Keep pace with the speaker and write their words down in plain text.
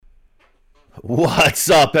What's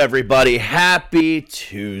up, everybody? Happy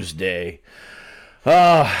Tuesday.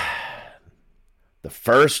 The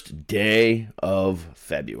first day of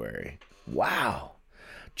February. Wow.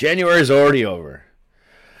 January is already over.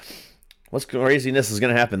 What's craziness is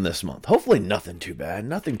going to happen this month? Hopefully nothing too bad,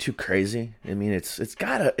 nothing too crazy. I mean, it's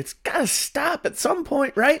gotta stop at some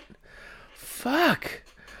point, right? Fuck.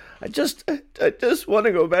 I just want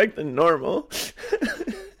to go back to normal.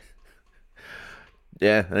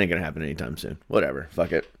 Yeah, that ain't gonna happen anytime soon. Whatever,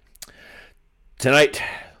 fuck it. Tonight,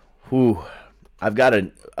 I've got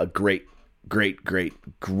a great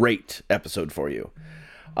episode for you.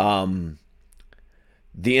 The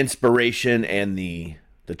inspiration and the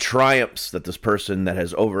triumphs that this person that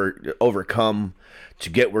has overcome to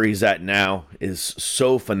get where he's at now is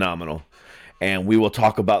so phenomenal. And we will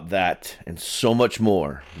talk about that and so much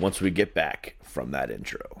more once we get back from that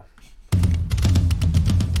intro.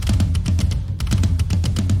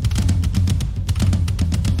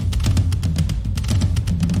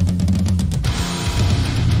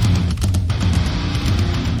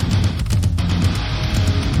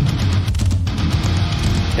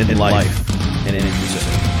 In life and in music,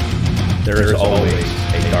 there is always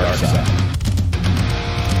a dark side.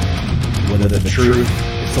 Whether the truth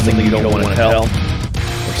is something you don't want to tell,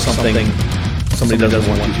 or something somebody doesn't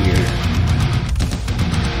want you to hear.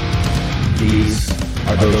 These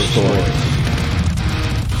are those stories.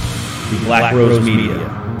 The Black Rose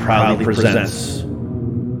Media proudly presents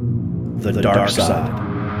the dark side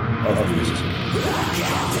of music.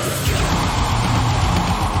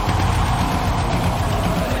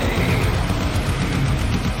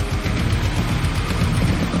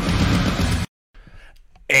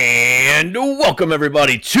 And welcome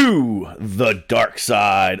everybody to the dark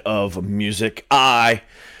side of music. I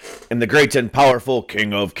am the great and powerful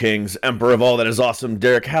King of Kings, Emperor of all that is awesome.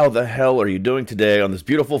 Derek, how the hell are you doing today on this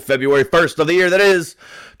beautiful February 1st of the year that is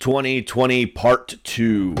 2020 Part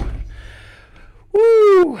 2?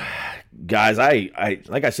 Woo! Guys, I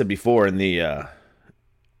like I said before in the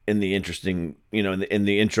interesting, in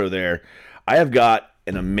the intro there, I have got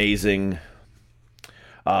an amazing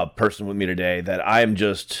person with me today that I am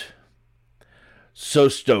just so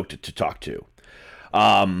stoked to talk to.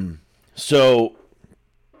 So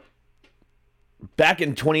back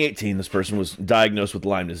in 2018, this person was diagnosed with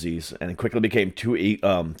Lyme disease and quickly became too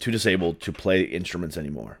disabled to play instruments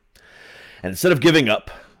anymore. And instead of giving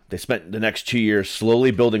up, they spent the next 2 years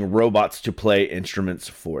slowly building robots to play instruments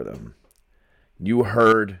for them. You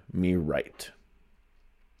heard me right.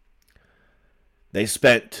 They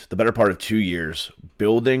spent the better part of 2 years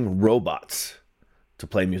building robots to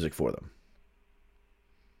play music for them.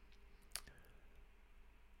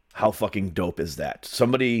 How fucking dope is that?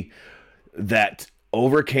 Somebody that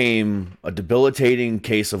overcame a debilitating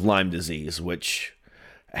case of Lyme disease, which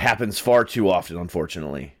happens far too often,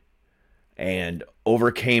 unfortunately, and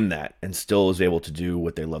overcame that and still is able to do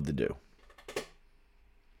what they love to do.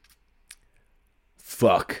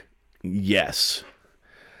 Fuck yes.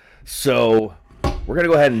 So we're going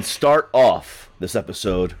to go ahead and start off this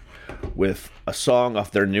episode with a song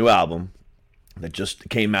off their new album that just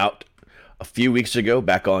came out a few weeks ago,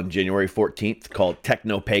 back on January 14th, called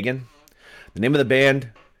Techno Pagan. The name of the band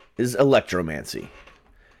is Electromancy.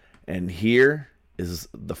 And here is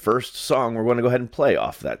the first song we're going to go ahead and play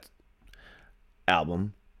off that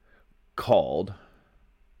album, called...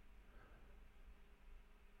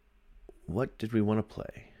 What did we want to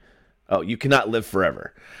play? Oh, You Cannot Live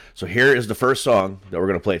Forever. So here is the first song that we're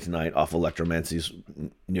going to play tonight off Electromancy's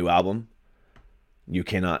new album, You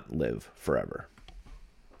Cannot Live Forever.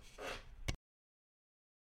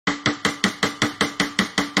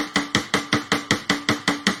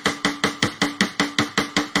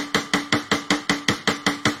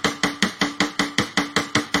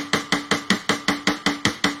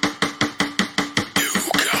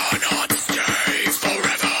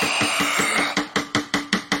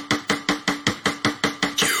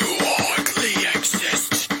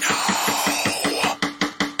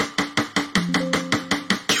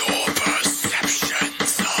 Your perception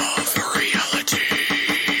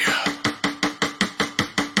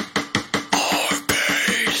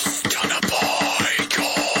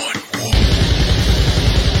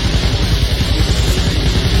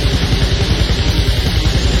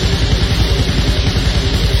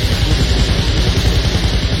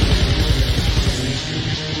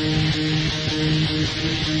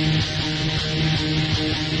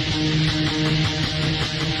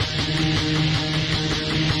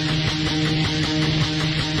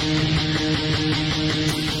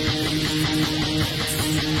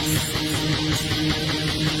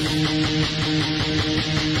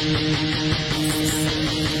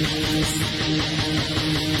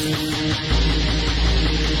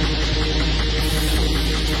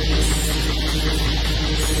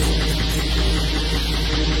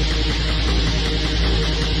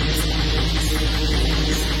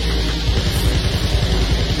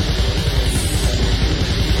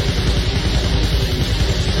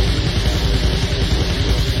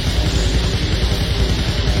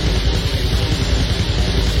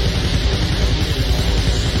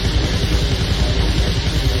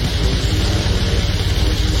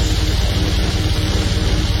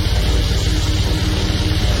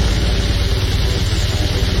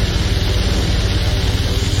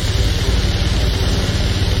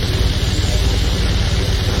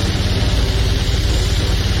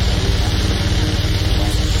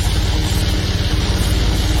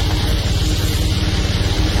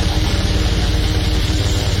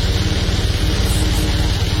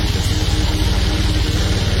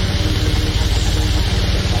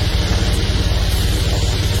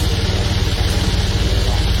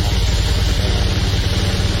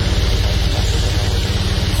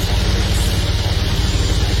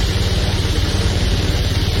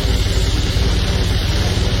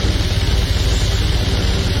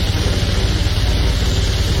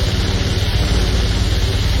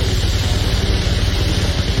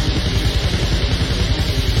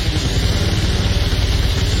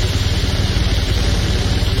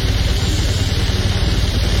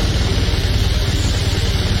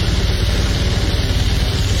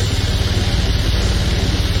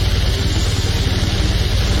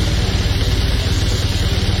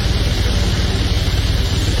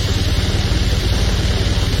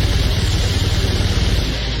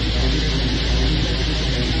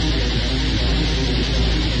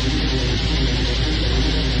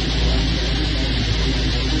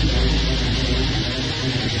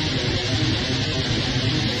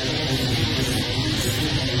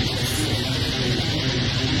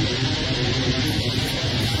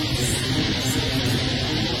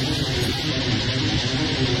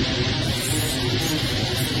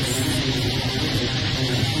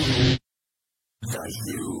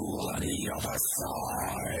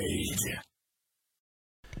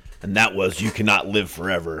And that was You Cannot Live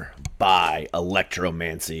Forever by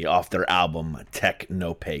Electromancy off their album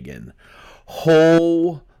Technopagan.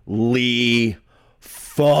 Holy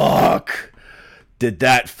fuck. Did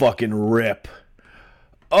that fucking rip.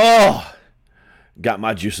 Oh, got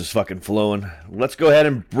my juices fucking flowing. Let's go ahead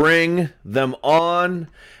and bring them on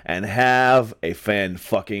and have a fan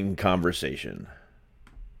fucking conversation.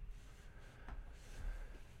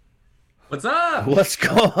 What's up? What's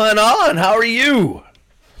going on? How are you?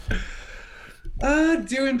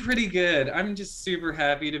 Doing pretty good. I'm just super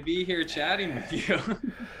happy to be here chatting with you.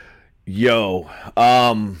 Yo,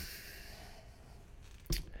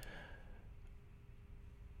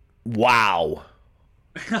 wow.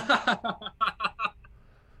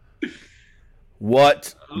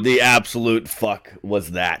 What the absolute fuck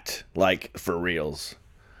was that? Like, for reals.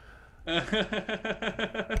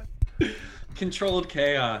 Controlled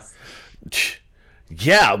chaos.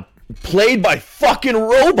 Yeah, played by fucking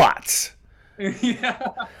robots.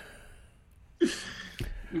 Yeah.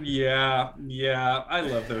 Yeah. I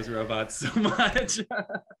love those robots so much.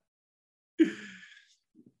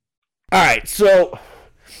 All right, so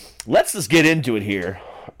let's just get into it here.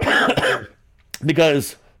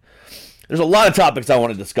 Because there's a lot of topics I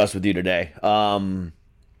want to discuss with you today. And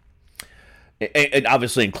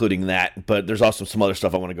obviously including that, but there's also some other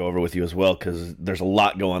stuff I want to go over with you as well, because there's a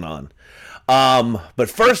lot going on. But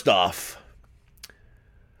first off,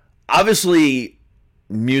 obviously,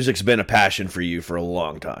 music's been a passion for you for a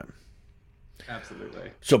long time.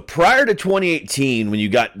 Absolutely. So prior to 2018, when you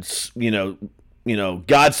got, you know,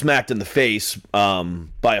 God smacked in the face by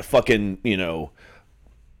a fucking,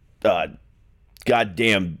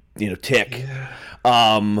 goddamn, tick.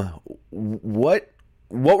 Yeah.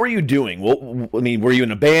 What were you doing? Were you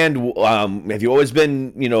in a band? Have you always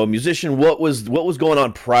been, a musician? What was going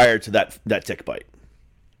on prior to that tick bite?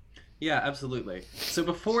 Yeah, absolutely. So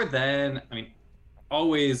before then,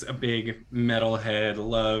 always a big metalhead,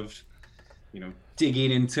 loved,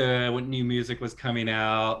 digging into what new music was coming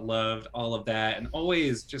out, loved all of that, and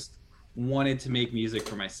always just wanted to make music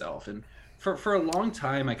for myself. And for a long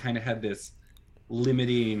time, I kind of had this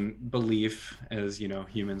limiting belief, as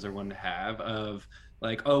humans are one to have, of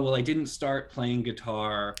like, oh, well, I didn't start playing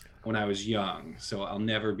guitar when I was young, so I'll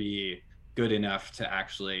never be good enough to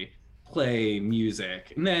actually play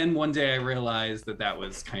music. And then one day I realized that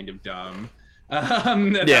was kind of dumb.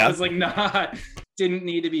 That was like didn't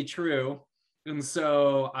need to be true. And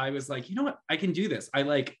so I was like, you know what? I can do this. I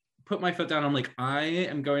like put my foot down. I'm like, I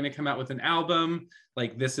am going to come out with an album.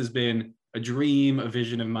 Like, this has been a dream, a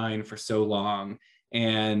vision of mine for so long.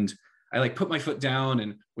 And I like put my foot down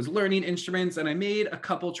and was learning instruments, and I made a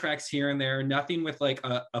couple tracks here and there, nothing with like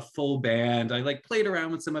a full band. I like played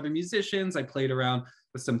around with some other musicians. I played around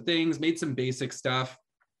with some things, made some basic stuff,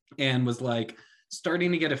 and was like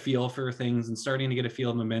starting to get a feel for things and starting to get a feel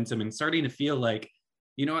of momentum and starting to feel like,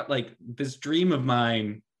 you know what, like this dream of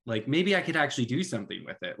mine, like maybe I could actually do something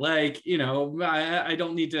with it. Like, I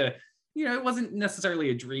don't need to, it wasn't necessarily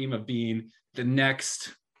a dream of being the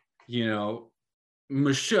next,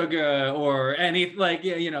 Meshuggah or any like,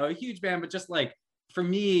 a huge band, but just like, for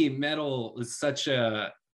me, metal is such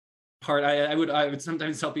a part. I would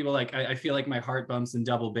sometimes tell people like, I feel like my heart bumps in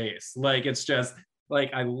double bass. Like, it's just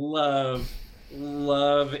like, I love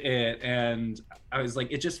it. And I was like,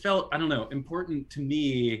 it just felt, I don't know, important to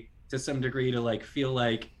me to some degree to like feel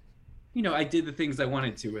like, I did the things I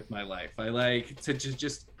wanted to with my life. I like to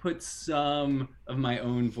just put some of my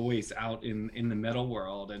own voice out in the metal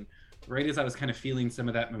world. And right as I was kind of feeling some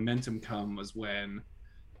of that momentum come was when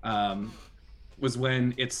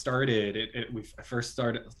it started. I first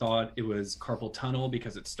thought it was carpal tunnel,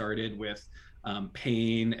 because it started with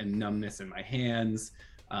pain and numbness in my hands.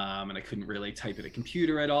 And I couldn't really type at a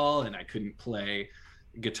computer at all, and I couldn't play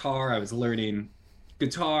guitar. I was learning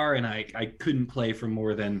guitar, and I couldn't play for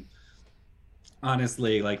more than,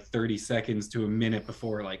 honestly, like 30 seconds to a minute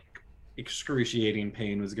before like excruciating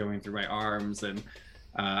pain was going through my arms. And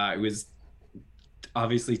I was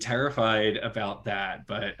obviously terrified about that,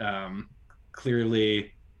 but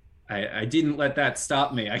clearly I didn't let that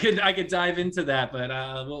stop me. I could dive into that, but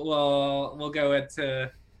we'll go at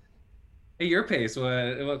your pace.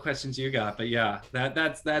 What questions you got? But yeah,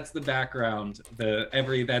 that's the background.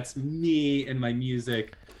 That's me and my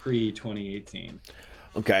music pre 2018.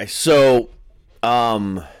 Okay, so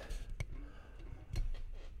we're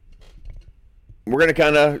gonna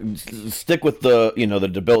kind of stick with the the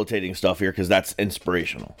debilitating stuff here, because that's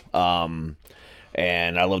inspirational.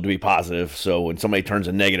 And I love to be positive. So when somebody turns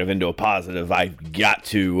a negative into a positive, we've got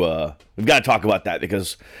to talk about that,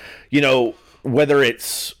 because whether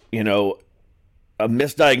it's, a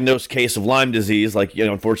misdiagnosed case of Lyme disease, like,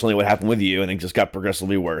 unfortunately what happened with you, and it just got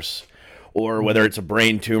progressively worse, or whether it's a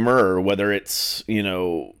brain tumor, or whether it's,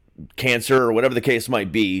 cancer, or whatever the case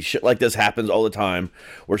might be. Shit like this happens all the time,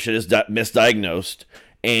 where shit is misdiagnosed,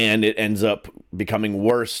 and it ends up becoming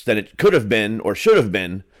worse than it could have been or should have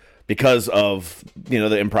been because of,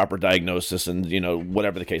 the improper diagnosis and,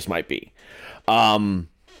 whatever the case might be.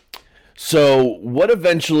 So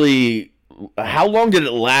how long did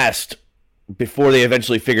it last before they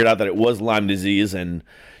eventually figured out that it was Lyme disease, and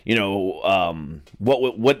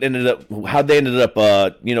what ended up, how they ended up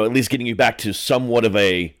at least getting you back to somewhat of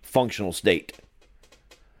a functional state?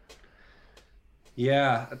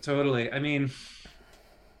 Yeah, totally. I mean,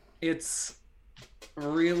 it's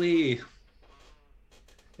really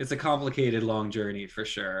it's a complicated long journey for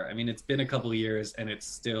sure. I mean, it's been a couple of years and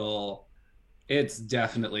it's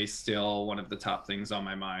definitely still one of the top things on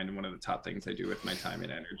my mind, and one of the top things I do with my time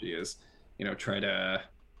and energy is, try to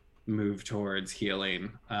move towards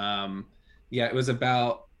healing. Yeah, it was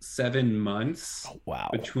about 7 months Oh, wow.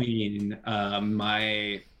 between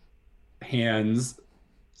my hands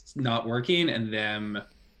not working and them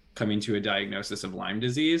coming to a diagnosis of Lyme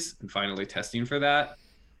disease and finally testing for that.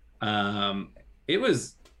 Um, it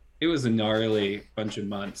was it was a gnarly bunch of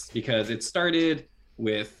months because it started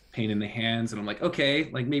with pain in the hands, and I'm like, okay,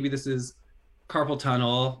 like maybe this is carpal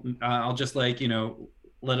tunnel. I'll just let a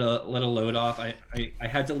load off. I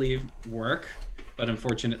had to leave work, but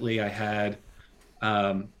unfortunately I had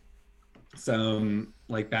um, some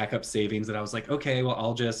like backup savings that I was like, okay, well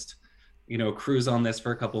I'll just cruise on this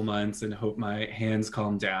for a couple months and hope my hands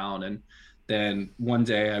calm down. And then one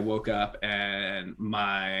day I woke up and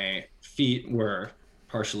my feet were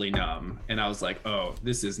partially numb, and I was like, oh,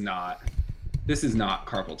 this is not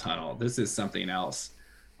carpal tunnel. This is something else.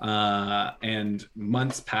 And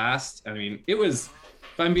months passed. I mean, if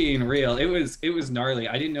I'm being real, it was gnarly.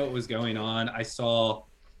 I didn't know what was going on. I saw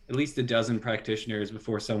at least a dozen practitioners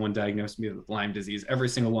before someone diagnosed me with Lyme disease. Every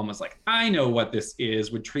single one was like, I know what this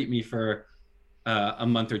is, would treat me for a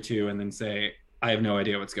month or two and then say, I have no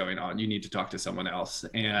idea what's going on. You need to talk to someone else.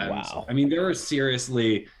 And Wow. I mean, there were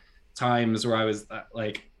seriously times where I was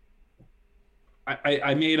like,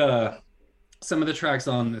 I made some of the tracks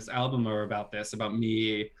on this album are about this, about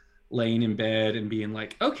me laying in bed and being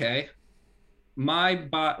like, okay, my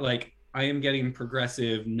body, like I am getting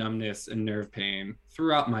progressive numbness and nerve pain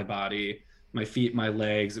throughout my body, my feet, my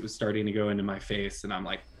legs. It was starting to go into my face, and I'm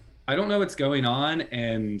like, I don't know what's going on,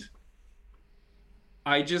 and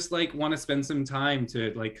I just like want to spend some time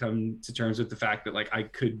to like come to terms with the fact that like I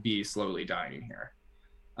could be slowly dying here.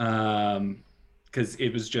 Because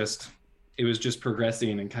it was just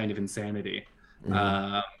progressing and kind of insanity. Mhm.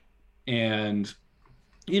 Um, and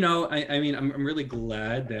I mean, I'm really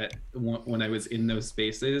glad that when I was in those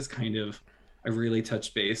spaces, kind of, I really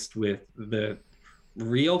touched base with the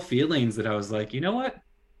real feelings that I was like, you know what?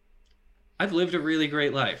 I've lived a really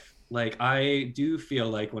great life. Like, I do feel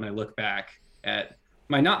like when I look back at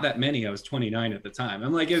my not that many, I was 29 at the time.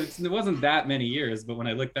 I'm like, it wasn't that many years, but when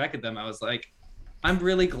I look back at them, I was like, I'm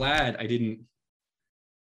really glad I didn't.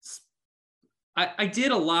 I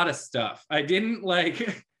did a lot of stuff. I didn't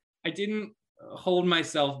like, I didn't hold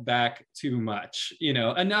myself back too much,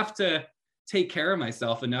 enough to take care of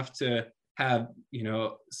myself, enough to have,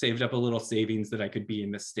 saved up a little savings that I could be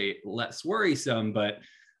in this state less worrisome. But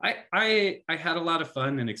I had a lot of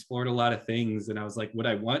fun and explored a lot of things. And I was like,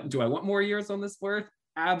 do I want more years on this earth?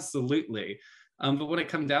 Absolutely. But when it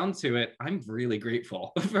come down to it, I'm really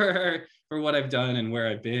grateful for what I've done and where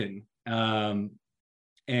I've been.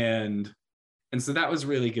 And so that was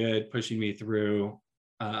really good, pushing me through,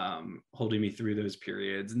 holding me through those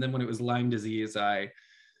periods. And then when it was Lyme disease, I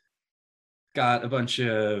got a bunch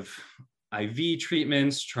of IV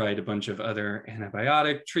treatments, tried a bunch of other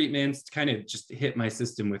antibiotic treatments, kind of just hit my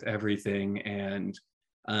system with everything. And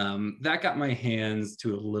that got my hands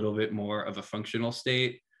to a little bit more of a functional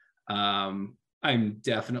state. I'm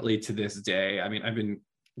definitely, to this day, I mean, I've been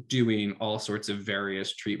doing all sorts of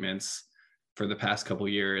various treatments for the past couple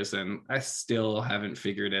years, and I still haven't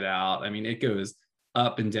figured it out. I mean, it goes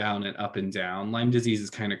up and down and up and down. Lyme disease is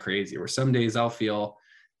kind of crazy, where some days I'll feel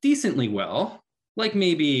decently well, like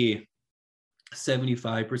maybe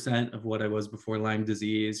 75% of what I was before Lyme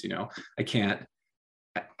disease. I can't,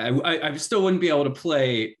 I still wouldn't be able to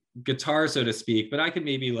play guitar, so to speak, but I could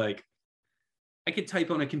maybe like, I could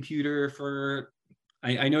type on a computer for,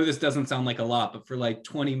 I know this doesn't sound like a lot, but for like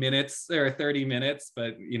 20 minutes or 30 minutes,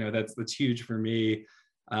 but that's huge for me.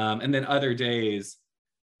 And then other days,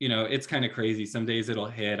 it's kind of crazy. Some days it'll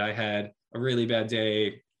hit. I had a really bad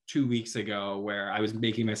day 2 weeks ago where I was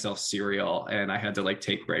making myself cereal and I had to like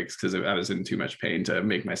take breaks because I was in too much pain to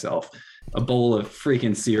make myself a bowl of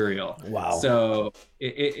freaking cereal. Wow. So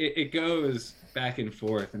it goes back and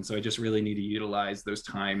forth. And so I just really need to utilize those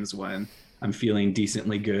times when I'm feeling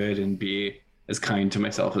decently good and be as kind to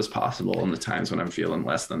myself as possible in the times when I'm feeling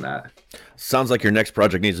less than that. Sounds like your next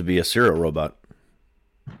project needs to be a cereal robot.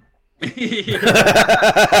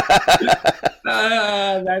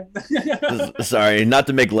 Sorry, not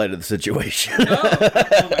to make light of the situation. No,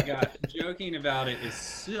 oh my gosh, joking about it is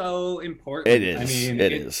so important. It is. I mean,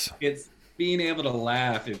 it is. It's being able to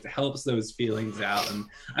laugh. It helps those feelings out. And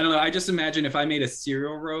I don't know. I just imagine if I made a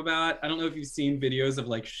cereal robot. I don't know if you've seen videos of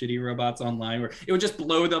like shitty robots online where it would just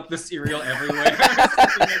blow up the cereal everywhere.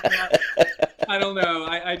 I don't know.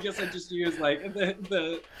 I guess I just use like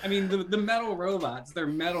the metal robots. They're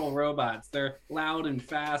metal robots. They're loud and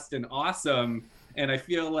fast and awesome. And I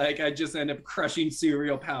feel like I just end up crushing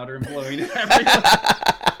cereal powder and blowing it everywhere.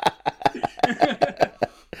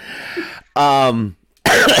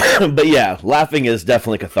 But yeah, laughing is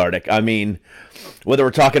definitely cathartic. I mean, whether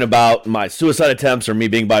we're talking about my suicide attempts or me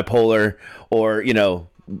being bipolar or, you know,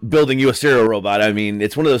 building you a cereal robot, I mean,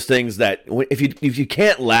 it's one of those things that if you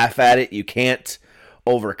can't laugh at it, you can't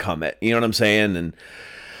overcome it. You know what I'm saying?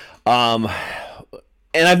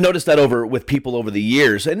 And I've noticed that with people over the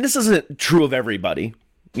years, and this isn't true of everybody,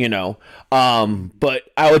 you know, but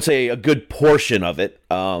I would say a good portion of it,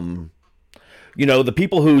 you know, the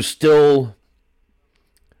people who still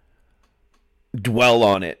dwell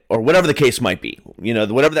on it or whatever the case might be, you know,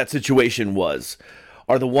 whatever that situation was,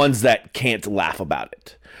 are the ones that can't laugh about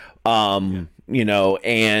it. You know,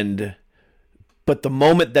 but the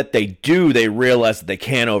moment that they do, they realize that they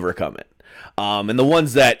can overcome it. And the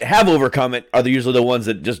ones that have overcome it are usually the ones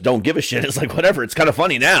that just don't give a shit. It's like, whatever, it's kind of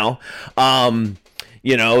funny now.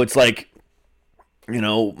 You know, it's like, you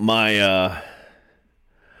know, my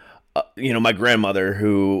grandmother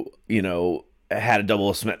who, you know, had a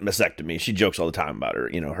double mastectomy. She jokes all the time about her,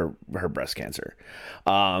 you know, her breast cancer.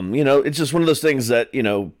 You know, it's just one of those things that, you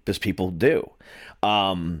know, just people do.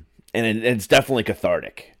 And it's definitely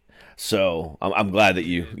cathartic. So I'm glad that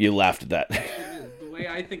you laughed at that. The way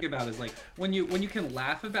I think about it is like when you can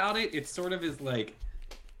laugh about it, it sort of is like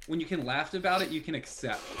when you can laugh about it, you can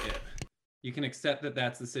accept it. You can accept that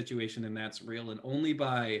that's the situation and that's real. And only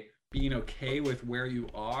by being okay with where you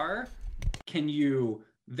are can you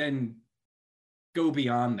then go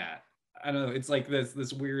beyond that. I don't know. It's like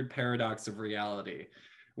this weird paradox of reality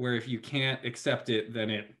where if you can't accept it, then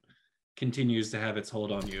it continues to have its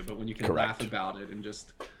hold on you. But when you can Correct. laugh about it and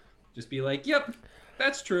just be like, yep,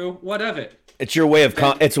 that's true. What of it? It's your way of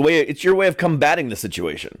it's your way of combating the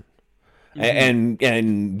situation, and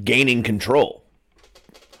gaining control.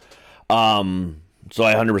 So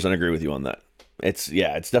I 100% agree with you on that. It's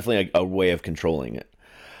definitely a way of controlling it.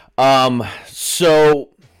 So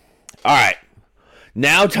all right.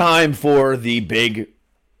 Now time for the big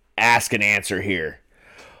ask and answer here.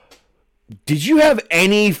 Did you have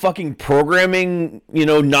any fucking programming, you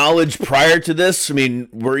know, knowledge prior to this? I mean,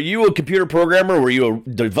 were you a computer programmer? Were you a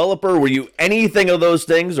developer? Were you anything of those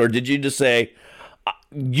things? Or did you just say,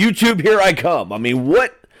 YouTube, here I come? I mean,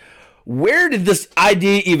 where did this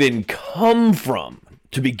idea even come from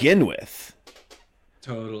to begin with?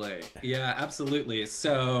 Totally. Yeah, absolutely.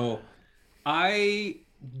 So I'm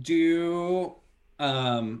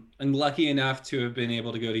lucky enough to have been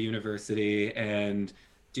able to go to university and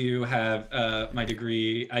do have my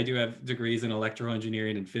degree. I do have degrees in electrical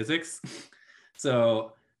engineering and physics.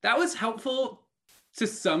 So that was helpful to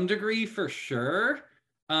some degree for sure.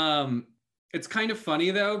 It's kind of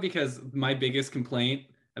funny though, because my biggest complaint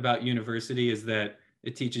about university is that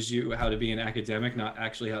it teaches you how to be an academic, not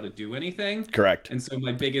actually how to do anything. Correct. And so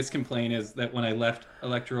my biggest complaint is that when I left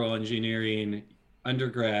electrical engineering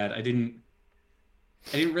undergrad, I didn't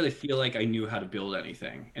really feel like I knew how to build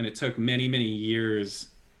anything. And it took many, many years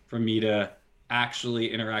for me to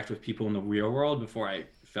actually interact with people in the real world before I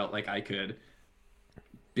felt like I could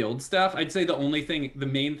build stuff. I'd say the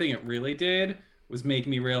main thing it really did was make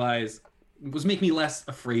me less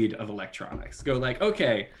afraid of electronics. Go like,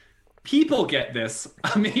 okay, people get this.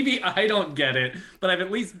 Maybe I don't get it, but I've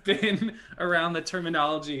at least been around the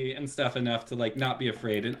terminology and stuff enough to like not be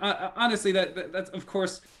afraid. And honestly, that's of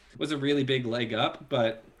course was a really big leg up.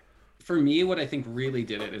 But for me, what I think really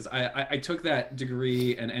did it is I took that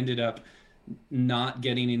degree and ended up not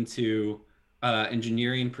getting into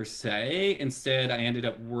engineering per se. Instead, I ended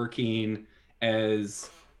up working as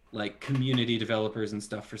like community developers and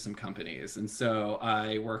stuff for some companies. And so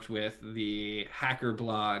I worked with the hacker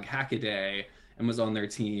blog Hackaday and was on their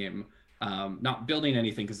team not building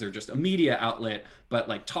anything because they're just a media outlet, but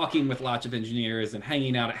like talking with lots of engineers and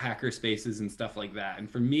hanging out at hacker spaces and stuff like that. And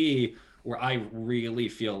for me, where I really I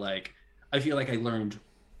feel like I learned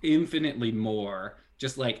infinitely more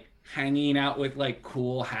just like hanging out with like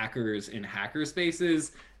cool hackers in hacker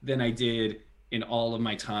spaces than I did in all of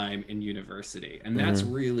my time in university. And that's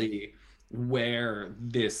really where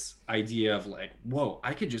this idea of like, whoa,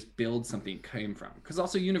 I could just build something came from. Because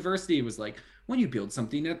also university was like, when you build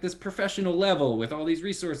something at this professional level with all these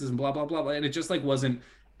resources and blah, blah, blah, blah, and it just like wasn't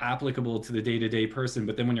applicable to the day-to-day person.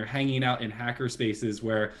 But then when you're hanging out in hacker spaces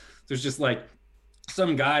where there's just like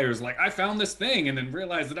some guy who's like, I found this thing and then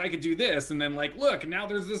realized that I could do this. And then like, look, now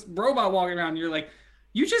there's this robot walking around. And you're like,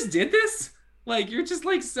 you just did this? Like, you're just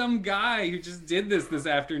like some guy who just did this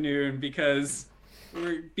afternoon because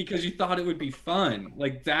you thought it would be fun.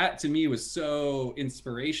 Like that to me was so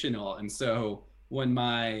inspirational. And so when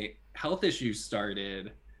my health issues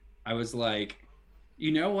started, I was like,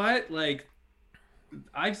 you know what? Like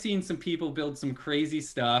I've seen some people build some crazy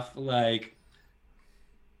stuff. Like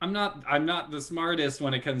I'm not the smartest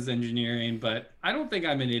when it comes to engineering, but I don't think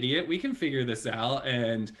I'm an idiot. We can figure this out.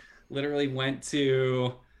 And literally went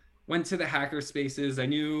to the hacker spaces. I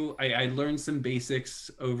learned some basics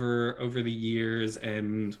over the years,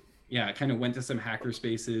 and yeah, I kind of went to some hacker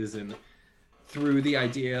spaces and threw the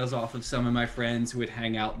ideas off of some of my friends who would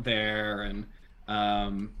hang out there.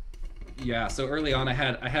 And yeah, so early on I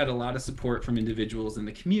had a lot of support from individuals in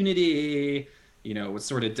the community, you know, was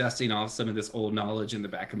sort of dusting off some of this old knowledge in the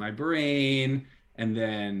back of my brain, and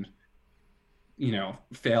then you know,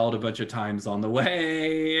 failed a bunch of times on the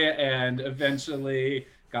way, and eventually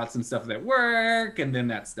got some stuff that worked, and then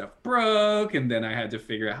that stuff broke, and then I had to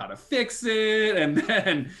figure out how to fix it, and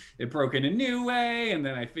then it broke in a new way, and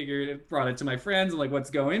then I brought it to my friends and like, what's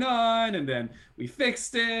going on, and then we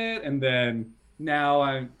fixed it, and then now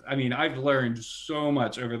I've learned so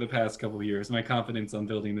much over the past couple of years. My confidence on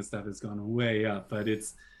building this stuff has gone way up, but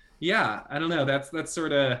yeah, I don't know. That's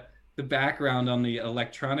sort of the background on the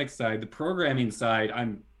electronic side. The programming side,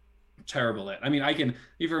 I'm terrible at. I mean,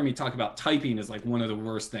 you've heard me talk about typing is like one of the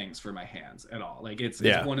worst things for my hands at all. Like it's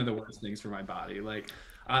one of the worst things for my body. Like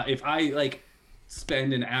if I like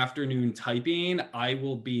spend an afternoon typing, I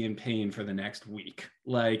will be in pain for the next week.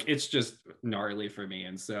 Like it's just gnarly for me.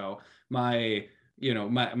 And so my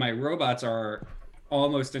robots are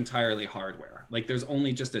almost entirely hardware. Like there's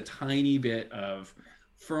only just a tiny bit of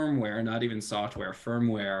firmware, not even software,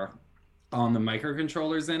 firmware on the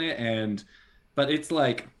microcontrollers in it. But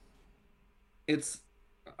it's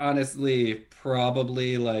honestly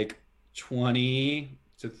probably like 20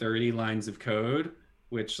 to 30 lines of code,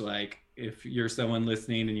 which like if you're someone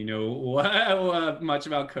listening and you know what much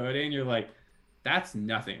about coding, you're like, that's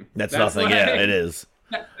nothing. That's nothing. Like, yeah, it is.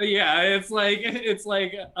 Yeah, it's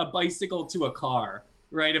like a bicycle to a car,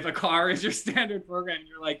 right? If a car is your standard program,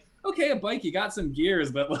 you're like, okay, a bike, you got some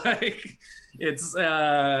gears, but like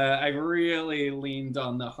I really leaned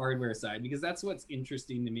on the hardware side because that's what's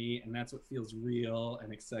interesting to me, and that's what feels real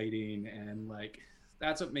and exciting, and like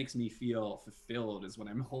that's what makes me feel fulfilled is when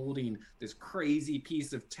I'm holding this crazy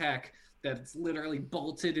piece of tech that's literally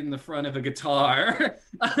bolted in the front of a guitar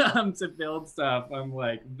to build stuff. I'm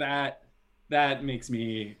like, that makes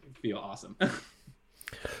me feel awesome.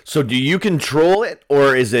 So do you control it,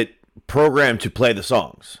 or is it programmed to play the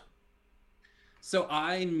songs? So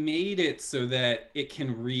I made it so that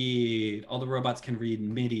all the robots can read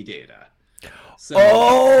MIDI data. So,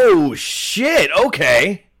 oh, shit.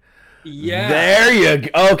 Okay. Yeah. There you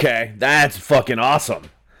go. Okay. That's fucking awesome.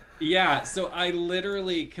 Yeah. So I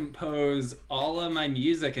literally compose all of my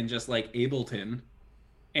music in just like Ableton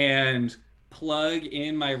and plug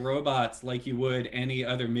in my robots like you would any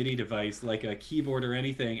other MIDI device, like a keyboard or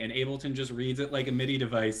anything. And Ableton just reads it like a MIDI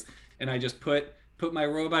device. And I just put my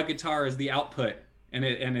robot guitar as the output, and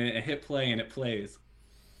it hit play and it plays.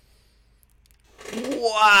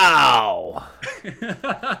 Wow.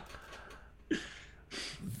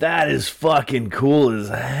 That is fucking cool as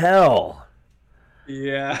hell.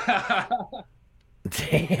 Yeah.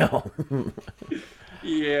 Damn.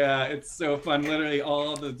 Yeah, it's so fun. Literally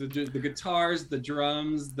all the guitars, the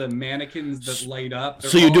drums, the mannequins that light up.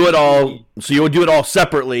 So you do it all. So you would do it all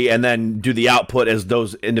separately, and then do the output as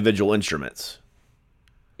those individual instruments.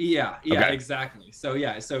 Yeah, okay. Exactly. So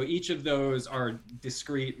yeah, so each of those are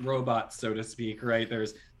discrete robots, so to speak, right?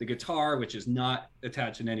 There's the guitar, which is not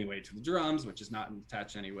attached in any way to the drums, which is not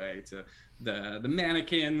attached in any way to the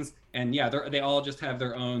mannequins, and yeah, they all just have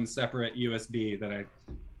their own separate USB that I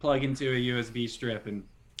plug into a USB strip and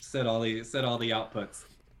set all the outputs.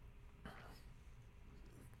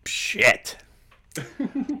 Shit.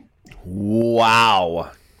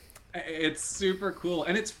 Wow. It's super cool,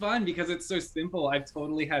 and it's fun because it's so simple. I've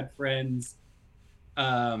totally had friends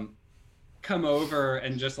um, come over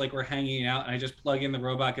and just like we're hanging out, and I just plug in the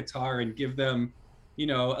robot guitar and give them,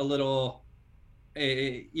 a little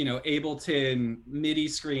Ableton MIDI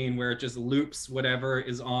screen where it just loops whatever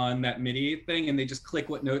is on that MIDI thing, and they just click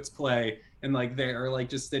what notes play, and like they're like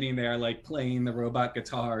just sitting there like playing the robot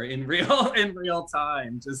guitar in real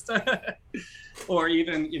time, just or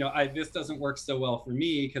even this doesn't work so well for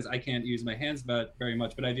me because I can't use my hands very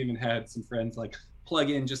much, but I've even had some friends like plug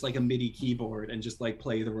in just like a MIDI keyboard and just like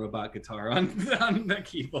play the robot guitar on the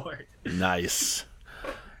keyboard. Nice.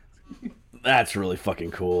 That's really fucking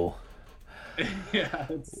cool. Yeah,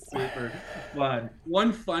 it's super fun.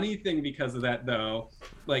 One funny thing because of that though,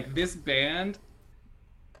 like this band,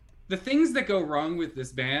 the things that go wrong with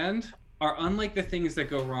this band are unlike the things that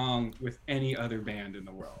go wrong with any other band in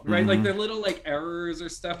the world, right? Mm-hmm. Like the little like errors or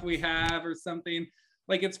stuff we have or something.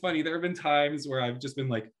 Like it's funny, there have been times where I've just been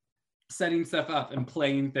like setting stuff up and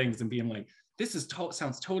playing things and being like, this is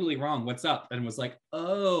sounds totally wrong, what's up? And was like,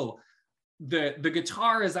 oh, the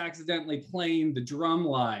guitar is accidentally playing the drum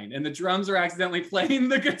line and the drums are accidentally playing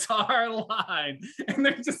the guitar line. And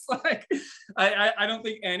they're just like, I don't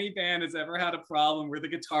think any band has ever had a problem where the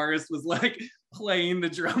guitarist was like playing the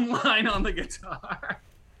drum line on the guitar.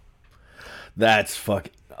 That's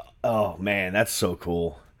fucking, oh man, that's so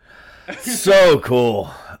cool. So cool.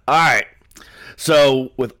 All right.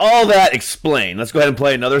 So with all that explained, let's go ahead and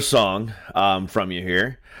play another song from you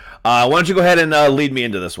here. Why don't you go ahead and lead me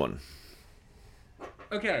into this one?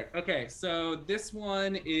 Okay. So this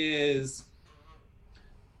one is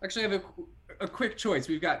actually I have a quick choice.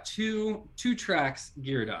 We've got two tracks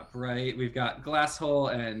geared up, right? We've got Glass Hole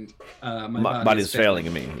and My Body's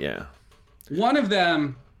Failing Me. Yeah. One of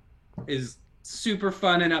them is super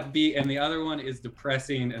fun and upbeat, and the other one is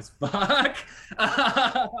depressing as fuck.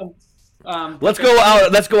 Let's go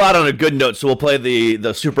out on a good note. So we'll play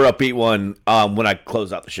the super upbeat one when I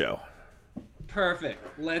close out the show.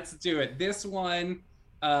 Perfect. Let's do it. This one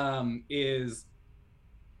is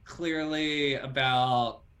clearly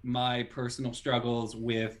about my personal struggles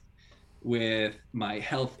with my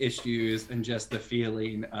health issues and just the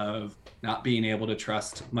feeling of not being able to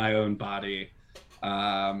trust my own body.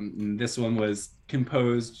 This one was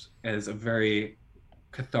composed as a very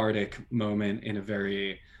cathartic moment in a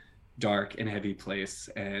very dark and heavy place,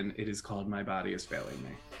 and it is called My Body Is Failing Me.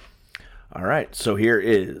 All right, so here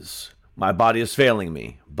is My Body Is Failing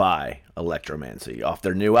Me by Electromancy off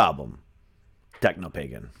their new album,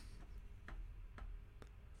 Technopagan.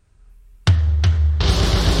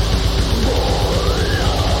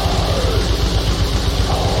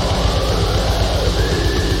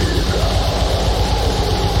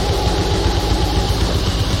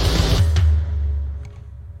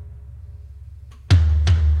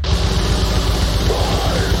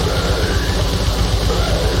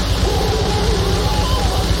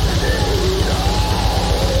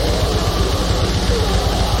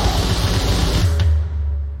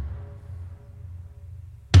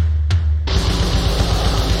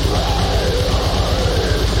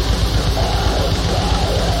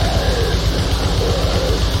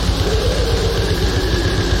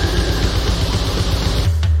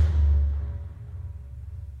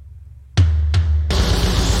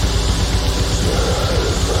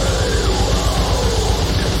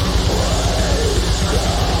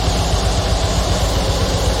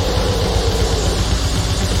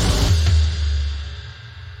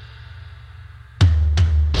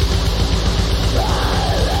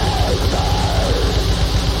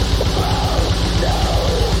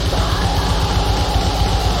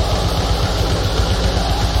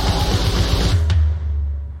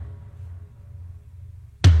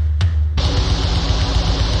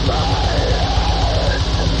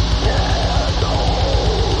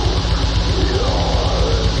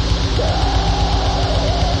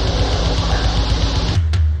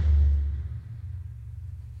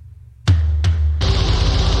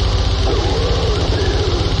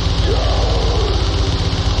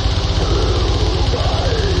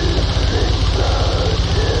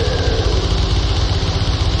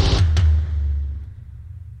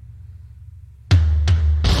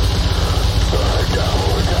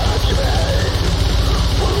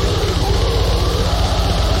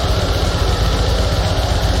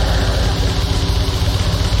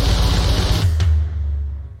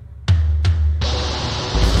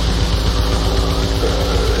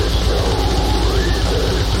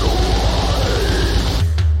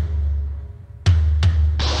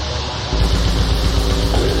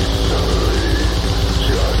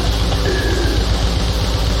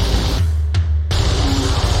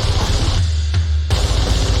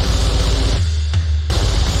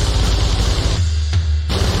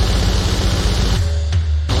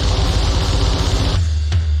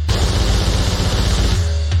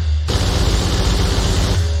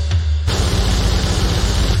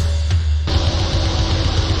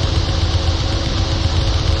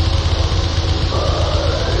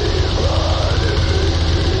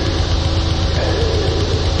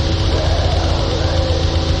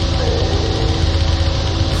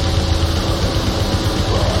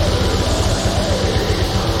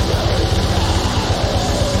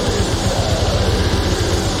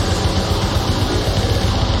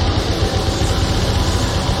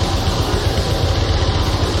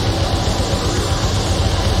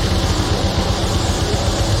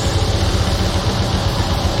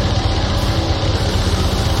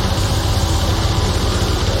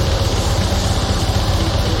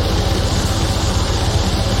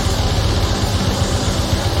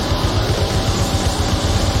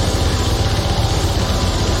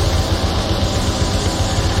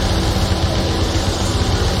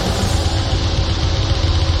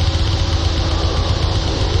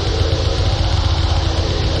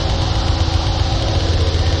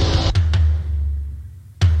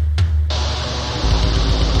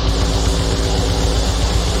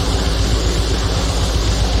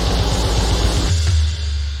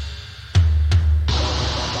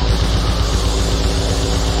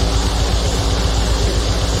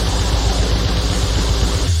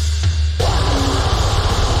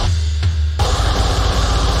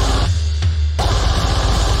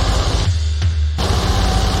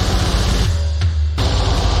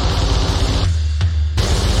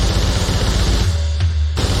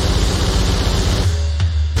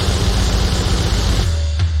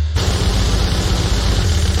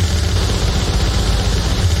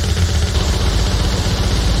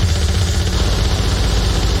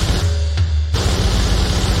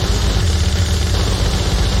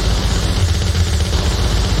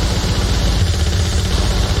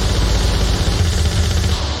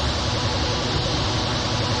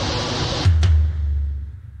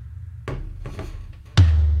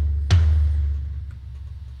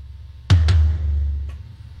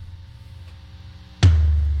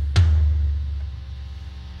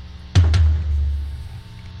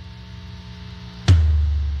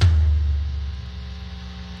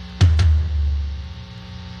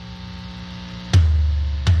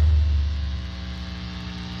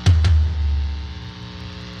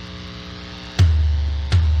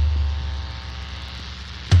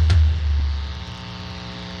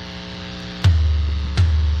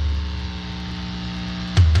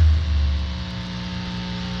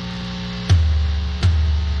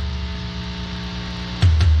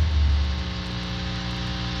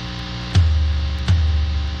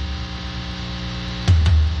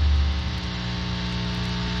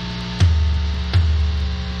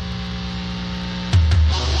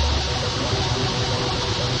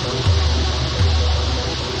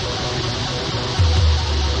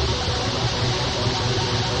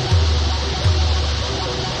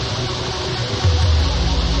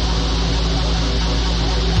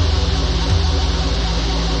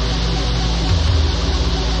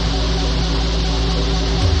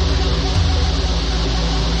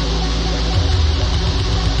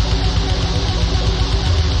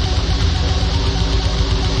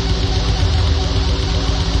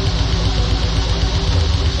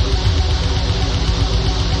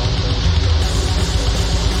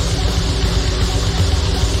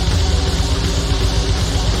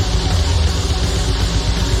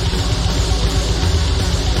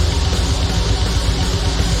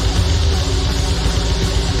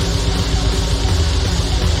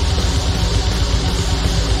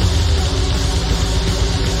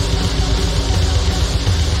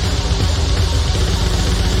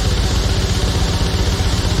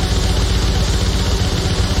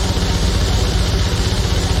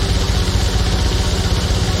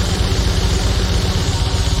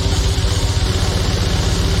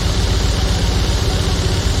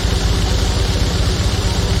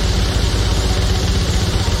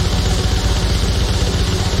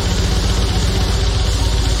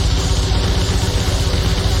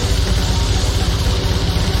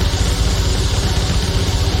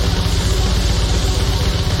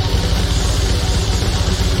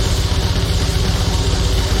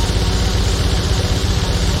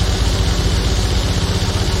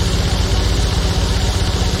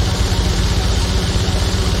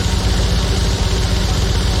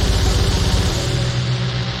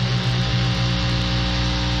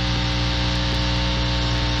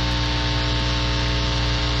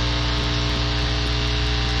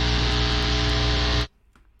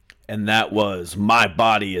 And that was My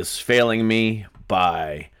Body Is Failing Me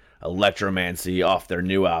by Electromancy off their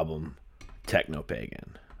new album,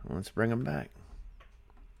 Technopagan. Let's bring them back.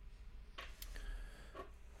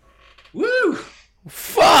 Woo!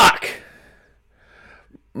 Fuck!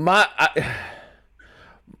 I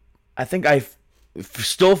think I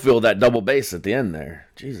still feel that double bass at the end there.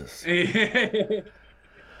 Jesus. Yeah,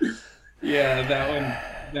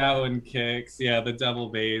 that one kicks. Yeah, the double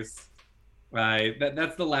bass. Right.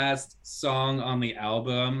 That's the last song on the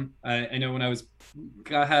album. I know when I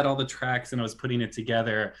had all the tracks and I was putting it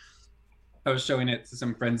together, I was showing it to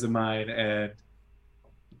some friends of mine, and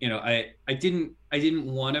I didn't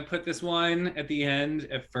want to put this one at the end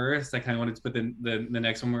at first. I kind of wanted to put the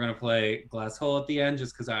next one we're gonna play, Glass Hole, at the end,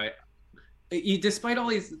 just because despite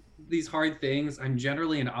all these hard things, I'm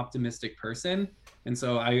generally an optimistic person, and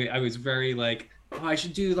so I was very like, oh, I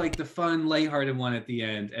should do like the fun, lighthearted one at the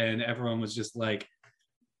end, and everyone was just like,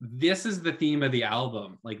 this is the theme of the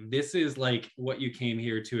album, like this is like what you came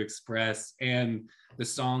here to express, and the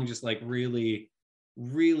song just like really,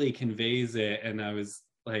 really conveys it. And I was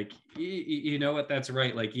like, you know what, that's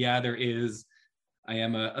right, like, yeah, I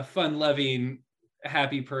am a fun-loving,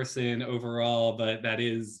 happy person overall, but that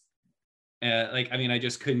is I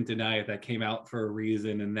just couldn't deny it. That came out for a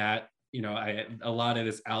reason, and that a lot of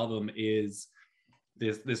this album is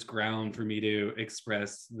this ground for me to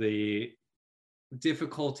express the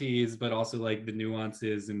difficulties, but also like the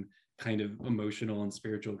nuances and kind of emotional and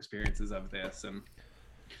spiritual experiences of this. And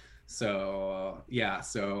so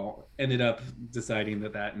ended up deciding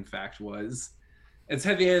that in fact was, as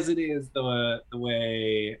heavy as it is, the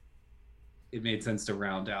way it made sense to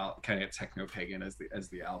round out kind of Technopagan as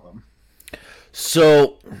the album.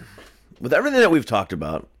 So, with everything that we've talked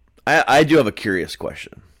about, I do have a curious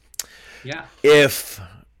question. Yeah. If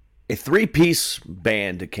a 3-piece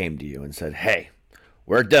band came to you and said, hey,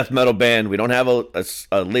 we're a death metal band, we don't have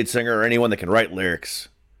a lead singer or anyone that can write lyrics,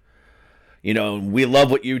 we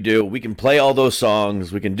love what you do, we can play all those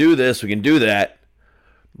songs, we can do this, we can do that,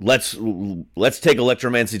 let's take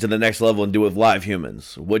Electromancy to the next level and do it with live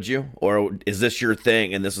humans, would you? Or is this your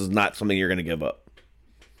thing and this is not something you're going to give up?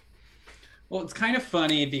 Well, it's kind of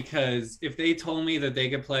funny because if they told me that they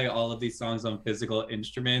could play all of these songs on physical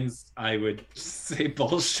instruments, I would say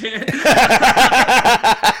bullshit.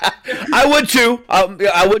 I would too.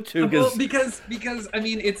 I would too. Because I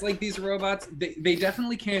mean, it's like these robots, they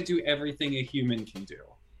definitely can't do everything a human can do.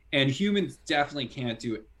 And humans definitely can't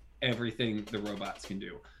do everything the robots can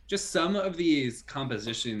do. Just some of these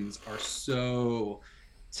compositions are so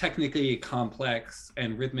technically complex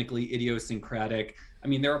and rhythmically idiosyncratic. I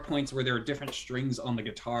mean, there are points where there are different strings on the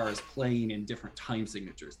guitars playing in different time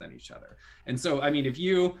signatures than each other. And so, I mean, if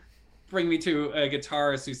you bring me to a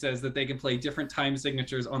guitarist who says that they can play different time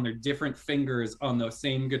signatures on their different fingers on the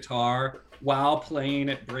same guitar while playing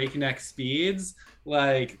at breakneck speeds,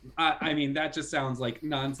 like, I mean, that just sounds like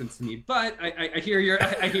nonsense to me. But I hear your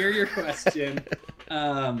question.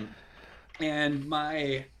 And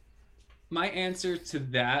my answer to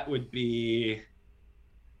that would be,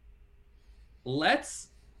 let's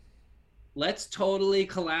totally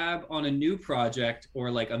collab on a new project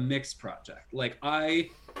or like a mixed project. Like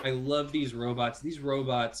I love these robots. These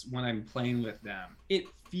robots, when I'm playing with them, it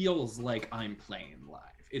feels like I'm playing live.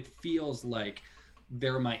 It feels like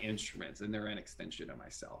they're my instruments and they're an extension of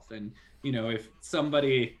myself. And if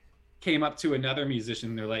somebody came up to another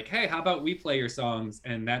musician, they're like, hey, how about we play your songs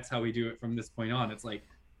and that's how we do it from this point on? It's like,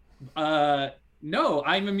 no,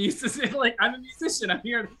 I'm a musician. Like, I'm a musician.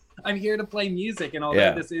 I'm here to play music, and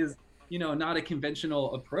although this is, not a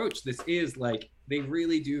conventional approach, this is like, they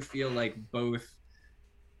really do feel like both.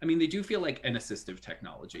 I mean, they do feel like an assistive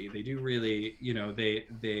technology. They do really,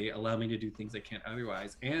 they allow me to do things I can't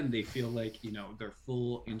otherwise, and they feel like, they're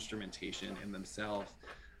full instrumentation in themselves.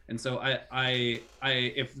 And so I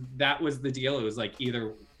if that was the deal, it was like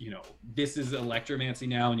either, this is Electromancy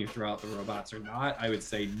now and you throw out the robots, or not, I would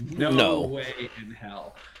say no way in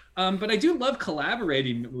hell. But I do love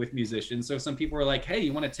collaborating with musicians. So if some people are like, hey,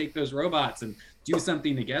 you want to take those robots and do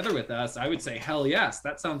something together with us, I would say, hell yes,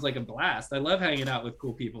 that sounds like a blast. I love hanging out with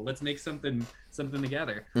cool people. Let's make something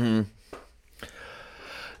together. Mm-hmm.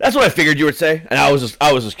 That's what I figured you would say, and I was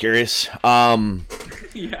just curious.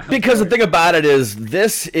 Yeah, because the thing about it is,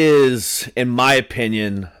 this is, in my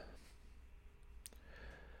opinion,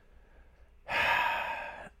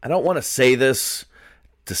 I don't want to say this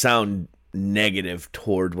to sound negative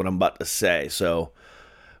toward what I'm about to say. So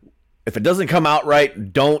if it doesn't come out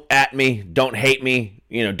right, don't at me, don't hate me,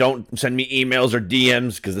 don't send me emails or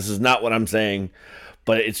DMs, because this is not what I'm saying,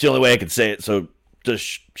 but it's the only way I can say it. So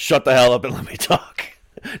just shut the hell up and let me talk.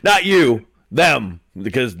 Not you, Them,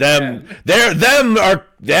 because them, Yeah.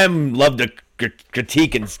 them love to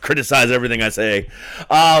critique and criticize everything I say.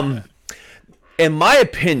 In my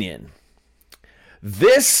opinion,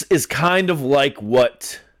 this is kind of like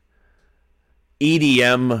what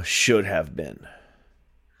EDM should have been.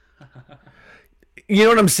 You know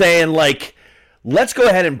what I'm saying? Like, let's go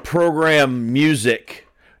ahead and program music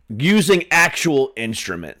using actual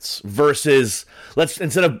instruments versus let's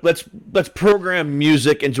program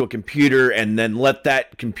music into a computer and then let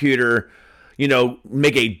that computer,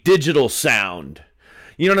 make a digital sound.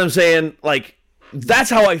 You know what I'm saying? Like, that's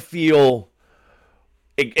how I feel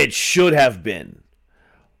it should have been.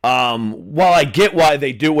 While I get why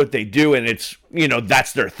they do what they do, and it's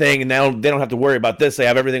that's their thing, and they don't have to worry about this. They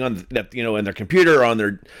have everything on that in their computer or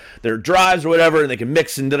on their drives or whatever, and they can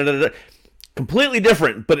mix and da da da. Completely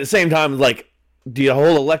different, but at the same time, like the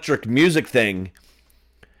whole electric music thing,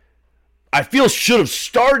 I feel should have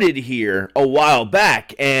started here a while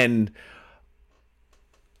back, and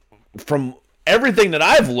from everything that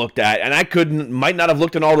I've looked at, and might not have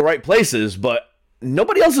looked in all the right places, but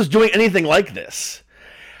nobody else is doing anything like this.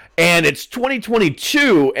 And it's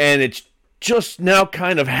 2022, and it's just now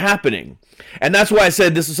kind of happening. And that's why I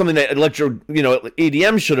said this is something that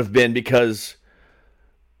EDM should have been, because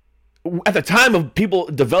at the time of people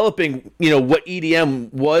developing, what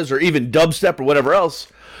EDM was, or even dubstep or whatever else,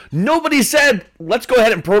 nobody said, let's go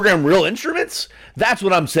ahead and program real instruments. That's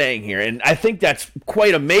what I'm saying here. And I think that's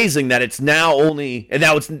quite amazing that it's now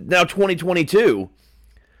 2022,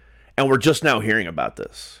 and we're just now hearing about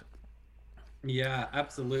this. Yeah,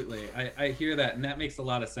 absolutely. I hear that, and that makes a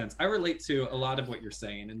lot of sense. I relate to a lot of what you're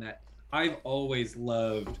saying, in that I've always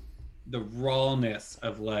loved the rawness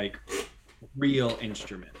of like real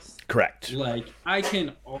instruments. Correct. Like, I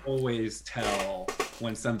can always tell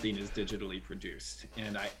when something is digitally produced,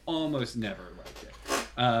 and I almost never like it.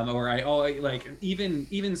 Or I always like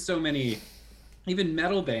even so many, even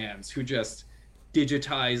metal bands who just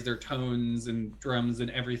digitize their tones and drums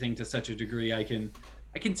and everything to such a degree, I can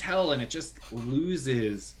tell, and it just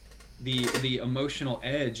loses the emotional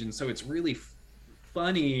edge. And so it's really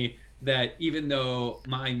funny that even though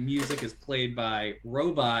my music is played by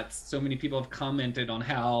robots, so many people have commented on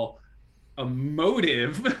how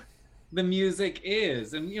emotive the music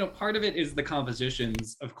is. And part of it is the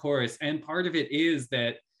compositions, of course, and part of it is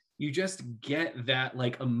that you just get that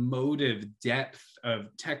like emotive depth of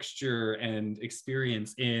texture and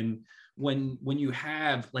experience in when you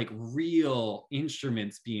have like real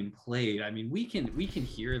instruments being played. I mean, we can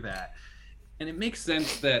hear that, and it makes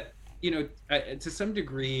sense that to some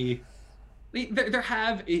degree there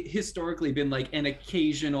have historically been like an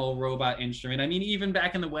occasional robot instrument. I mean, even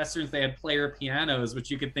back in the westerns, they had player pianos,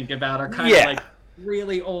 which you could think about are kind of like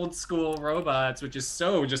really old school robots, which is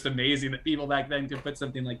so just amazing that people back then could put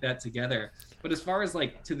something like that together. But as far as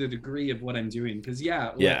like to the degree of what I'm doing, because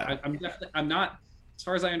I'm not, as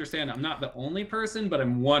far as I understand, I'm not the only person, but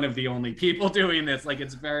I'm one of the only people doing this. Like,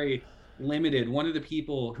 it's very limited. One of the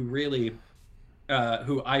people who really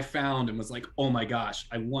who I found and was like, oh my gosh,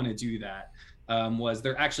 I want to do that, was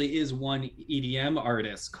there actually is one EDM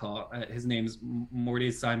artist called, his name's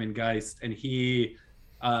Morty Simon Geist, and he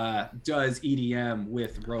does EDM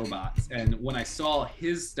with robots. And when I saw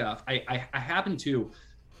his stuff, I happened to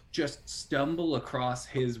just stumble across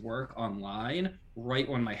his work online right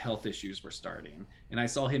when my health issues were starting. And I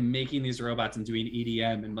saw him making these robots and doing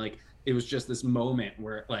EDM, and like, it was just this moment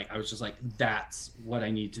where like, I was just like, that's what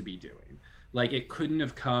I need to be doing. Like, it couldn't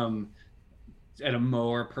have come at a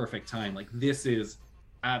more perfect time. Like, this is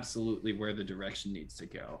absolutely where the direction needs to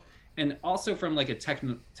go. And also from like a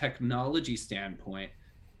technology standpoint,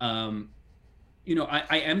 I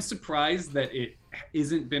am surprised that it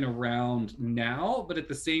isn't been around now, but at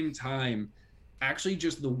the same time, actually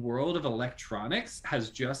just the world of electronics has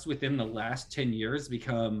just within the last 10 years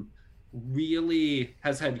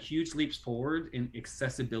has had huge leaps forward in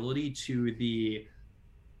accessibility to the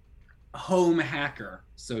home hacker,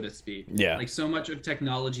 so to speak. Yeah. Like, so much of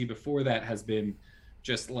technology before that has been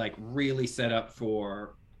just like really set up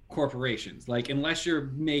for corporations. Like, unless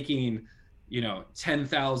you're making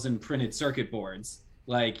 10,000 printed circuit boards,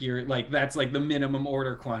 like you're like, that's like the minimum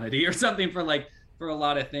order quantity or something for a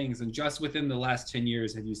lot of things. And just within the last 10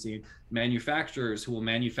 years, have you seen manufacturers who will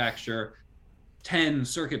manufacture 10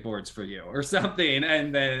 circuit boards for you or something,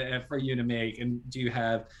 and then for you to make? And do you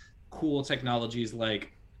have cool technologies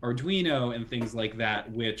like Arduino and things like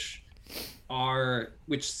that, which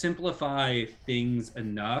simplify things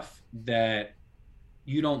enough that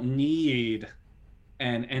you don't need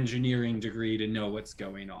an engineering degree to know what's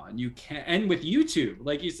going on. You can, and with YouTube,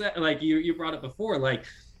 like you said, like you brought up before, like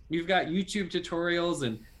you've got YouTube tutorials,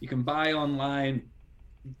 and you can buy online,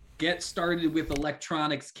 get started with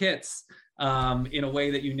electronics kits in a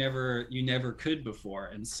way that you never could before.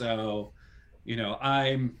 And so,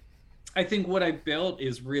 I think what I built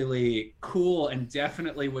is really cool and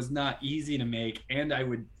definitely was not easy to make. And I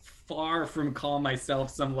would far from call myself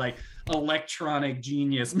some like electronic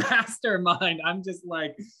genius mastermind. I'm just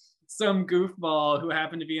like some goofball who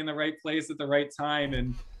happened to be in the right place at the right time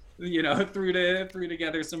and threw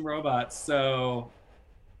together some robots. So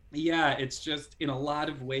yeah, it's just in a lot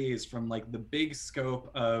of ways from like the big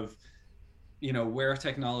scope of where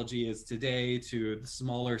technology is today to the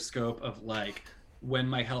smaller scope of like when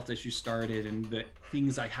my health issue started and the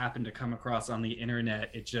things I happened to come across on the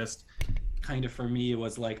internet. It just kind of for me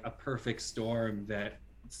was like a perfect storm that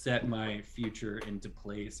set my future into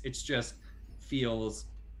place. It's just feels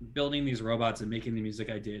building these robots and making the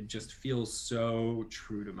music I did just feels so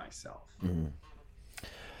true to myself. Mm-hmm.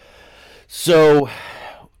 So,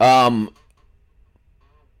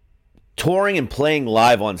 touring and playing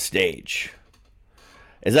live on stage,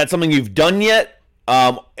 is that something you've done yet?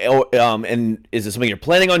 And is it something you're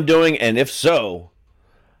planning on doing? And if so,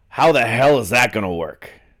 how the hell is that going to work?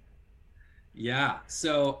 Yeah,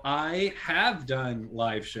 so I have done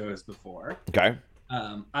live shows before. Okay.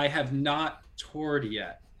 I have not toured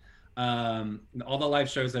yet. All the live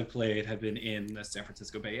shows I've played have been in the San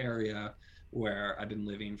Francisco Bay Area, where I've been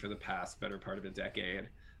living for the past better part of a decade.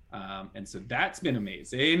 And so that's been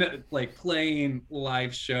amazing, like playing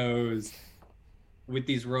live shows with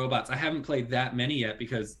these robots. I haven't played that many yet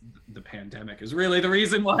because the pandemic is really the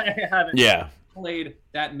reason why I haven't played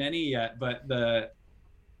that many yet. But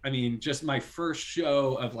just my first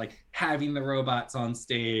show of like having the robots on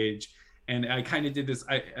stage, and I kind of did this.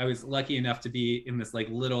 I was lucky enough to be in this like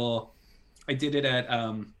I did it at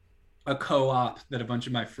a co-op that a bunch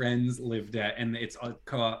of my friends lived at, and it's a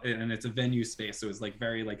co-op and it's a venue space, so it was like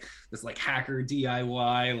very like this like hacker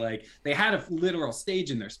DIY, like they had a literal stage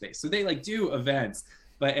in their space, so they like do events,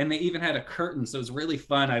 and they even had a curtain, so it was really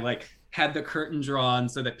fun. I like had the curtain drawn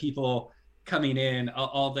so that people coming in,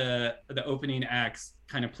 all the opening acts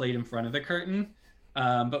kind of played in front of the curtain.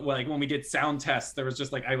 But like when we did sound tests, there was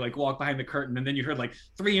just like I like walked behind the curtain, and then you heard like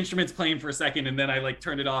 3 instruments playing for a second, and then I like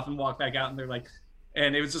turned it off and walked back out, and they're like,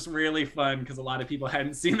 and it was just really fun because a lot of people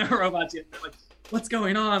hadn't seen the robots yet. They're like, what's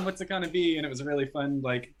going on? What's it gonna be? And it was really fun,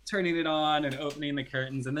 like turning it on and opening the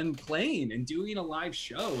curtains and then playing and doing a live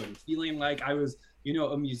show and feeling like I was,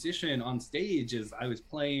 a musician on stage as I was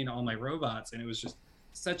playing all my robots. And it was just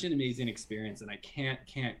such an amazing experience. And I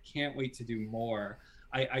can't wait to do more.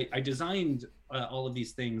 I designed all of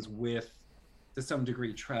these things with, to some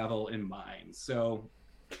degree, travel in mind. So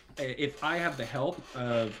if I have the help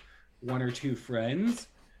of 1 or 2 friends,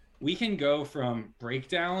 we can go from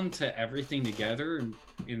breakdown to everything together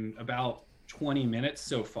in about 20 minutes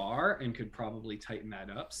so far, and could probably tighten that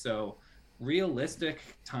up. So realistic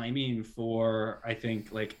timing for, I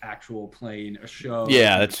think, like actual playing a show.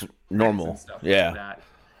 Yeah, that's normal. Yeah. Like that.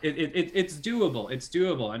 It's doable. It's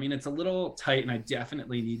doable. I mean, it's a little tight, and I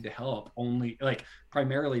definitely need the help, only like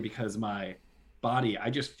primarily because my body, I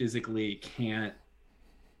just physically can't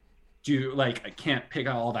do, like I can't pick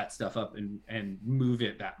all that stuff up and move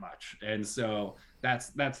it that much. And so that's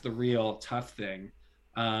the real tough thing.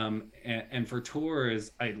 And for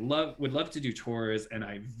tours, would love to do tours, and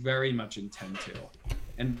I very much intend to.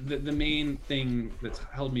 And the main thing that's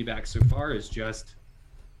held me back so far is just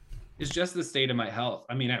the state of my health.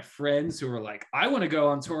 I mean, I have friends who are like, I want to go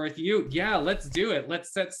on tour with you. Yeah, let's do it.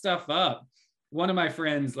 Let's set stuff up. One of my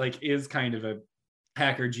friends like is kind of a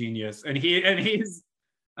hacker genius, and he's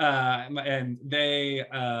and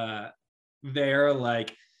they're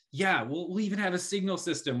like, yeah, we'll even have a signal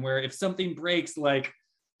system where if something breaks, like,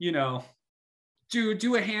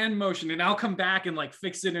 do a hand motion and I'll come back and like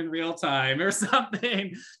fix it in real time or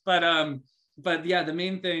something. But yeah, the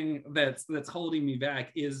main thing that's holding me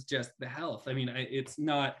back is just the health. I mean, it's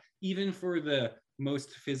not, even for the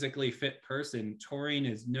most physically fit person, touring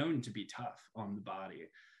is known to be tough on the body.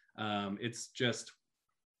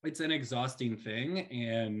 It's an exhausting thing.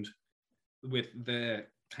 And with the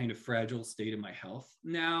kind of fragile state of my health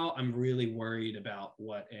now, I'm really worried about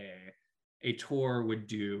what a tour would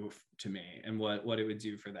do to me and what it would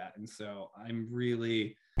do for that. And so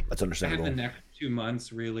that's understandable. I have the next 2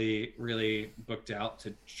 months really, really booked out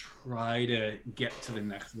to try to get to the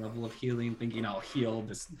next level of healing. Thinking I'll heal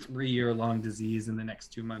this 3-year-long disease in the next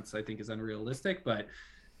 2 months, I think, is unrealistic. But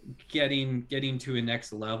getting to a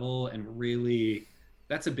next level, and really,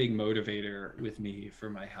 that's a big motivator with me for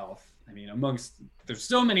my health. I mean, there's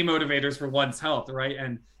so many motivators for one's health, right?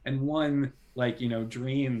 And one, like,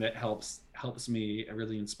 dream that helps helps me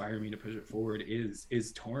really inspire me to push it forward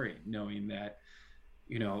is touring, knowing that,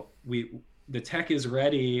 you know, the tech is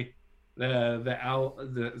ready,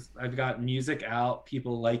 I've got music out,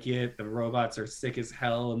 people like it, the robots are sick as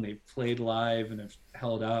hell and they've played live and have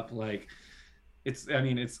held up. Like, it's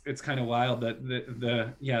kind of wild that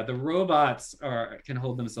the robots can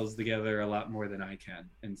hold themselves together a lot more than I can.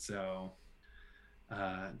 And so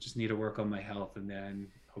just need to work on my health, and then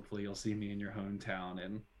hopefully you'll see me in your hometown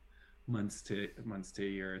in months to a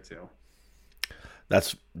year or two.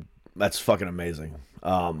 That's fucking amazing.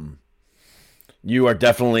 You are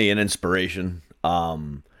definitely an inspiration.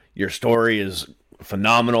 Your story is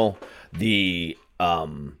phenomenal. The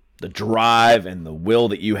drive and the will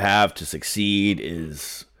that you have to succeed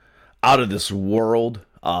is out of this world.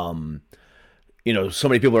 You know, so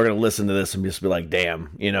many people are going to listen to this and just be like,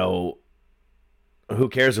 damn, you know, who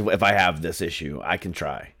cares if I have this issue? I can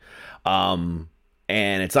try. And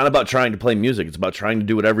it's not about trying to play music. It's about trying to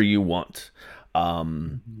do whatever you want.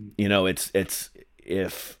 You know, it's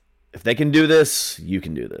if they can do this, you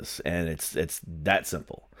can do this. And it's that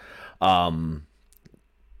simple.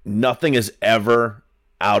 Nothing is ever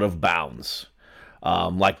out of bounds.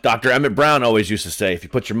 Like Dr. Emmett Brown always used to say, if you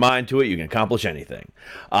put your mind to it, you can accomplish anything.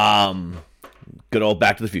 Good old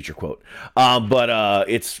Back to the Future quote. But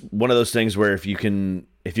it's one of those things where if you can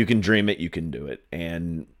dream it, you can do it.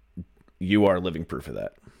 And you are living proof of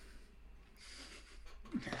that.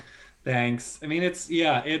 Thanks. I mean,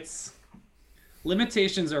 it's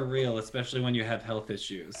limitations are real, especially when you have health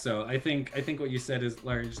issues. So I think what you said is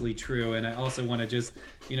largely true. And I also want to just,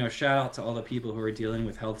 you know, shout out to all the people who are dealing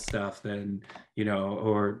with health stuff and, you know,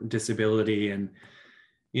 or disability, and,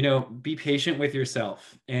 you know, be patient with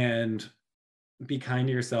yourself and be kind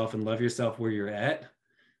to yourself and love yourself where you're at.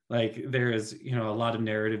 Like, there is, you know, a lot of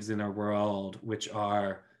narratives in our world, which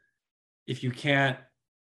are, if you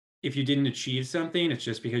didn't achieve something, it's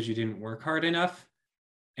just because you didn't work hard enough.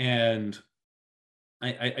 And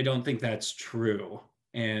I don't think that's true.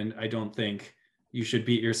 And I don't think you should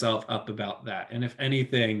beat yourself up about that. And if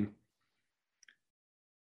anything,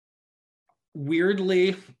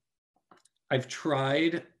 weirdly, I've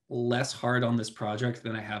tried less hard on this project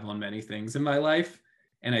than I have on many things in my life.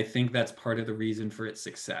 And I think that's part of the reason for its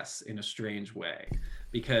success in a strange way,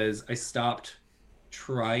 because I stopped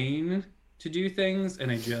trying to do things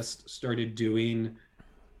and I just started doing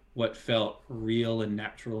what felt real and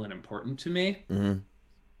natural and important to me. Mm-hmm.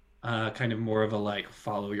 Kind of more of a like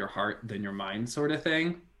follow your heart than your mind sort of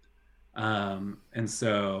thing. And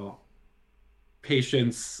so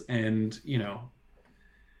patience and, you know,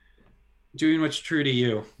 doing what's true to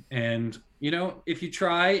you. And, you know, if you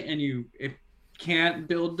try and you can't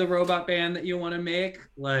build the robot band that you want to make,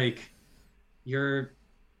 like, you're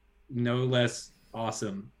no less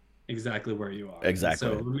awesome exactly where you are. Exactly.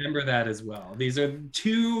 So remember that as well. These are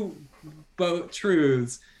two both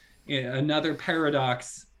truths, another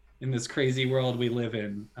paradox in this crazy world we live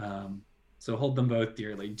in. So hold them both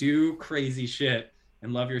dearly. Do crazy shit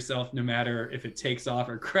and love yourself no matter if it takes off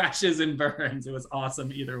or crashes and burns. It was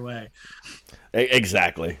awesome either way.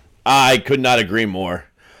 Exactly. I could not agree more.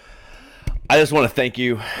 I just want to thank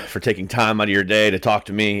you for taking time out of your day to talk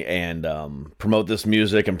to me and promote this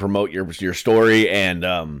music and promote your story.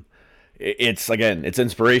 And it's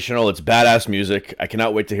inspirational. It's badass music. I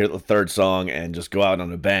cannot wait to hear the third song and just go out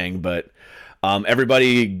on a bang. But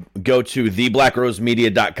everybody go to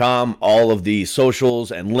theblackrosemedia.com. All of the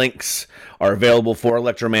socials and links are available for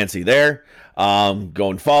Electromancy there. Go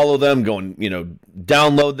and follow them. Go and,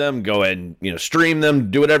 download them. Go and, stream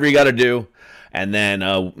them. Do whatever you got to do. And then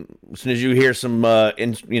as soon as you hear some,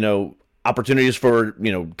 opportunities for,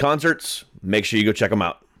 concerts, make sure you go check them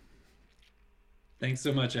out. Thanks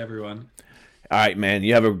so much, everyone. All right, man.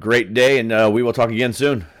 You have a great day, and we will talk again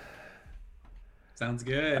soon. Sounds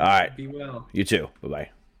good. All right. Be well. You too.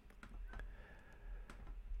 Bye-bye.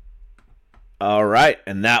 All right,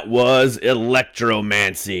 and that was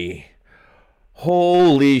Electromancy.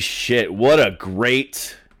 Holy shit. What a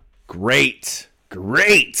great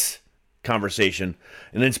conversation.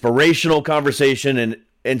 An inspirational conversation, an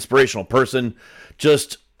inspirational person.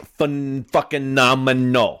 Just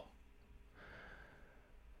phenomenal.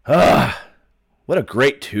 What a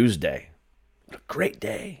great Tuesday. What a great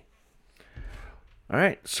day. All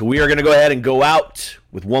right, so we are going to go ahead and go out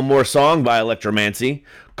with one more song by Electromancy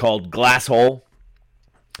called Glass Hole.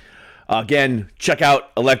 Again, check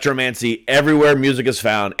out Electromancy everywhere music is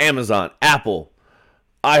found. Amazon, Apple,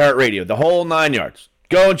 iHeartRadio, the whole 9 yards.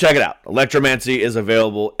 Go and check it out. Electromancy is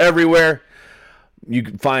available everywhere. You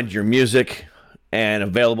can find your music and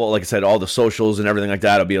available, like I said, all the socials and everything like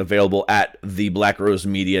that will be available at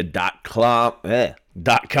theblackrosemedia.com.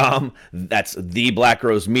 blackrosemedia.com. That's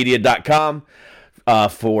theblackrosemedia.com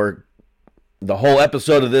for the whole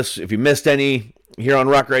episode of this. If you missed any here on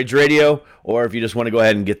Rock Rage Radio, or if you just want to go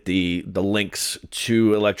ahead and get the links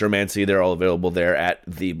to Electromancy, they're all available there at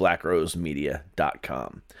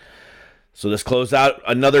theblackrosemedia.com. So this closed out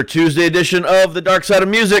another Tuesday edition of The Dark Side of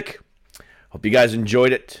Music. Hope you guys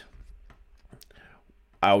enjoyed it.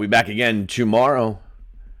 I'll be back again tomorrow.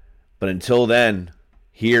 But until then,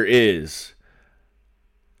 here is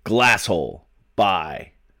Glasshole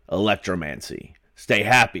by Electromancy. Stay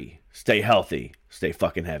happy, stay healthy, stay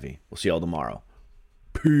fucking heavy. We'll see y'all tomorrow.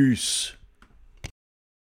 Peace.